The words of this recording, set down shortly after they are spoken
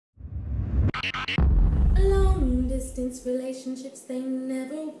distance relationships, they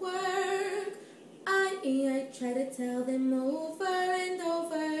never work. I try to tell them over and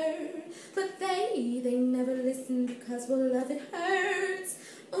over, but they never listen because, well, love, it hurts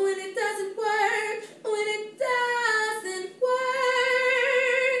when it doesn't work, when it doesn't work.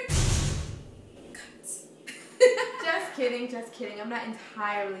 Just kidding. I'm not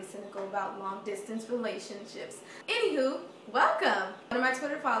entirely cynical about long distance relationships. Anywho, welcome. One of my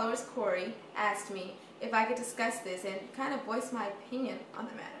Twitter followers, Corey, asked me if I could discuss this and kind of voice my opinion on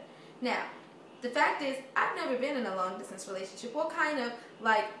the matter. Now, the fact is, I've never been in a long-distance relationship. Well, kind of,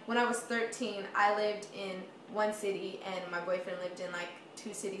 like, when I was 13, I lived in one city, and my boyfriend lived in, like,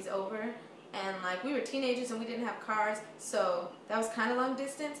 2 cities over. And, like, we were teenagers, and we didn't have cars, so that was kind of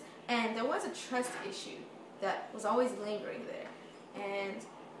long-distance. And there was a trust issue that was always lingering there. And,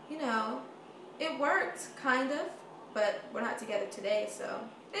 you know, it worked, kind of, but we're not together today, so...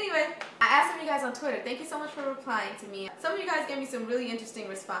 Anyway, I asked some of you guys on Twitter. Thank you so much for replying to me. Some of you guys gave me some really interesting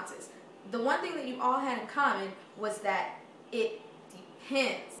responses. The one thing that you all had in common was that it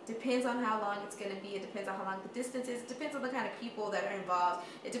depends. Depends on how long it's going to be. It depends on how long the distance is. It depends on the kind of people that are involved.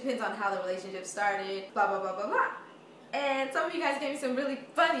 It depends on how the relationship started. Blah, blah, blah, blah, blah. And some of you guys gave me some really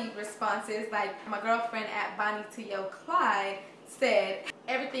funny responses. Like my girlfriend at Bonnie to Yo Clyde said,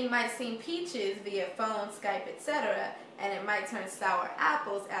 everything might seem peaches via phone, Skype, etc., and it might turn sour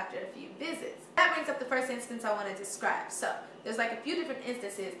apples after a few visits. That brings up the first instance I want to describe. So, there's like a few different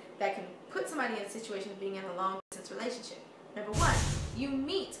instances that can put somebody in a situation of being in a long distance relationship. Number one, you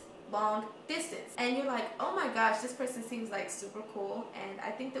meet long distance and you're like, oh my gosh, this person seems like super cool and I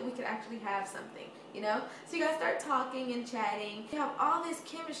think that we could actually have something, you know? So you guys start talking and chatting. You have all this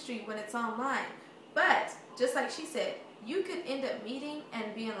chemistry when it's online. But, just like she said, you could end up meeting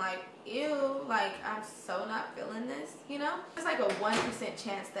and being like, ew, like, I'm so not feeling this, you know? There's like a 1%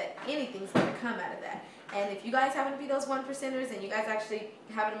 chance that anything's gonna come out of that. And if you guys happen to be those 1%ers and you guys actually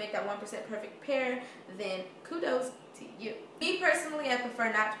happen to make that 1% perfect pair, then kudos to you. Me personally, I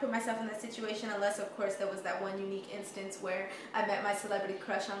prefer not to put myself in that situation unless, of course, there was that one unique instance where I met my celebrity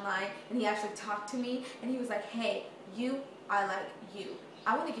crush online and he actually talked to me and he was like, hey, I like you.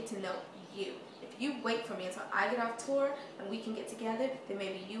 I want to get to know you. If you wait for me until I get off tour and we can get together, then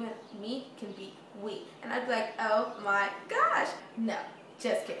maybe you and me can be we. And I'd be like, oh my gosh. No,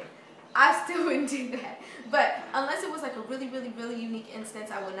 just kidding. I still wouldn't do that. But unless it was like a really, really, really unique instance,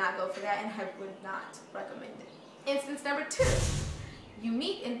 I would not go for that and I would not recommend it. Instance number 2, you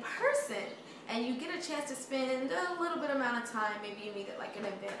meet in person and you get a chance to spend a little bit amount of time. Maybe you meet at like an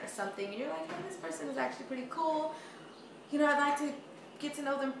event or something and you're like, hey, this person is actually pretty cool. You know, I'd like to get to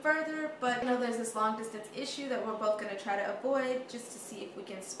know them further, but you know, there's this long distance issue that we're both going to try to avoid just to see if we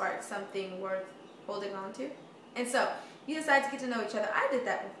can spark something worth holding on to. And so you decide to get to know each other. I did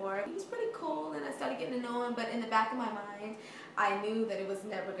that before. He was pretty cool and I started getting to know him, but in the back of my mind I knew that it was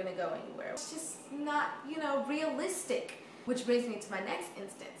never going to go anywhere. It's just not, you know, realistic. Which brings me to my next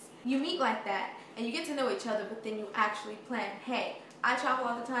instance. You meet like that and you get to know each other, but then you actually plan, hey, I travel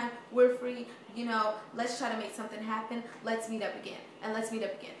all the time, we're free, you know, let's try to make something happen, let's meet up again, and let's meet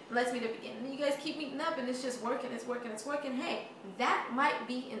up again, and let's meet up again. And you guys keep meeting up and it's just working, it's working, it's working. Hey, that might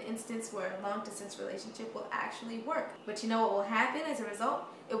be an instance where a long distance relationship will actually work. But you know what will happen as a result?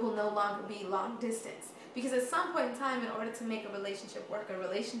 It will no longer be long distance. Because at some point in time, in order to make a relationship work, a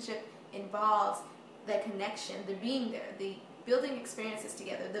relationship involves the connection, the being there, the building experiences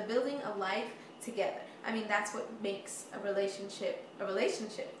together, the building a life together. I mean, that's what makes a relationship,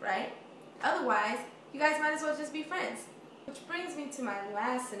 right? Otherwise, you guys might as well just be friends. Which brings me to my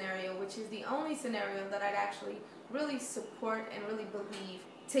last scenario, which is the only scenario that I'd actually really support and really believe.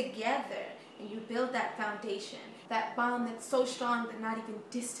 Together, and you build that foundation, that bond that's so strong that not even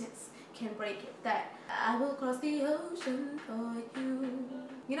distance can break it. That I will cross the ocean for you.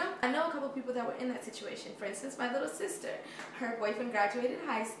 You know, I know a couple people that were in that situation. For instance, my little sister. Her boyfriend graduated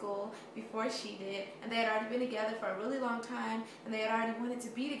high school before she did, and they had already been together for a really long time, and they had already wanted to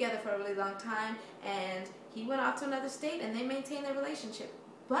be together for a really long time, and he went off to another state, and they maintained their relationship.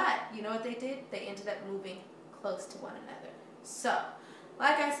 But, you know what they did? They ended up moving close to one another. So,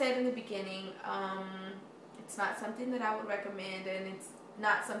 like I said in the beginning, it's not something that I would recommend, and it's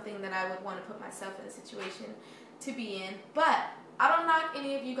not something that I would want to put myself in a situation to be in. But I don't knock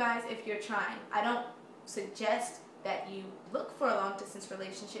any of you guys if you're trying. I don't suggest that you look for a long distance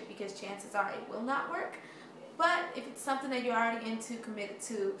relationship because chances are it will not work. But if it's something that you're already into, committed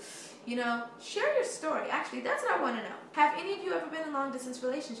to, you know, share your story. Actually, that's what I want to know. Have any of you ever been in long distance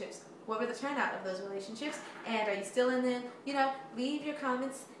relationships? What were the turnout of those relationships? And are you still in them? You know, leave your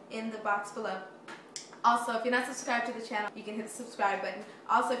comments in the box below. Also, if you're not subscribed to the channel, you can hit the subscribe button.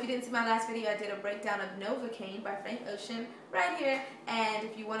 Also, if you didn't see my last video, I did a breakdown of Novocaine by Frank Ocean right here. And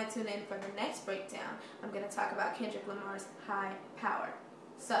if you want to tune in for the next breakdown, I'm going to talk about Kendrick Lamar's High Power.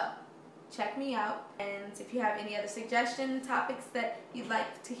 So, check me out. And if you have any other suggestion topics that you'd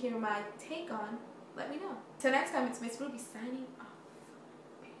like to hear my take on, let me know. Till next time, it's Miss Ruby signing off.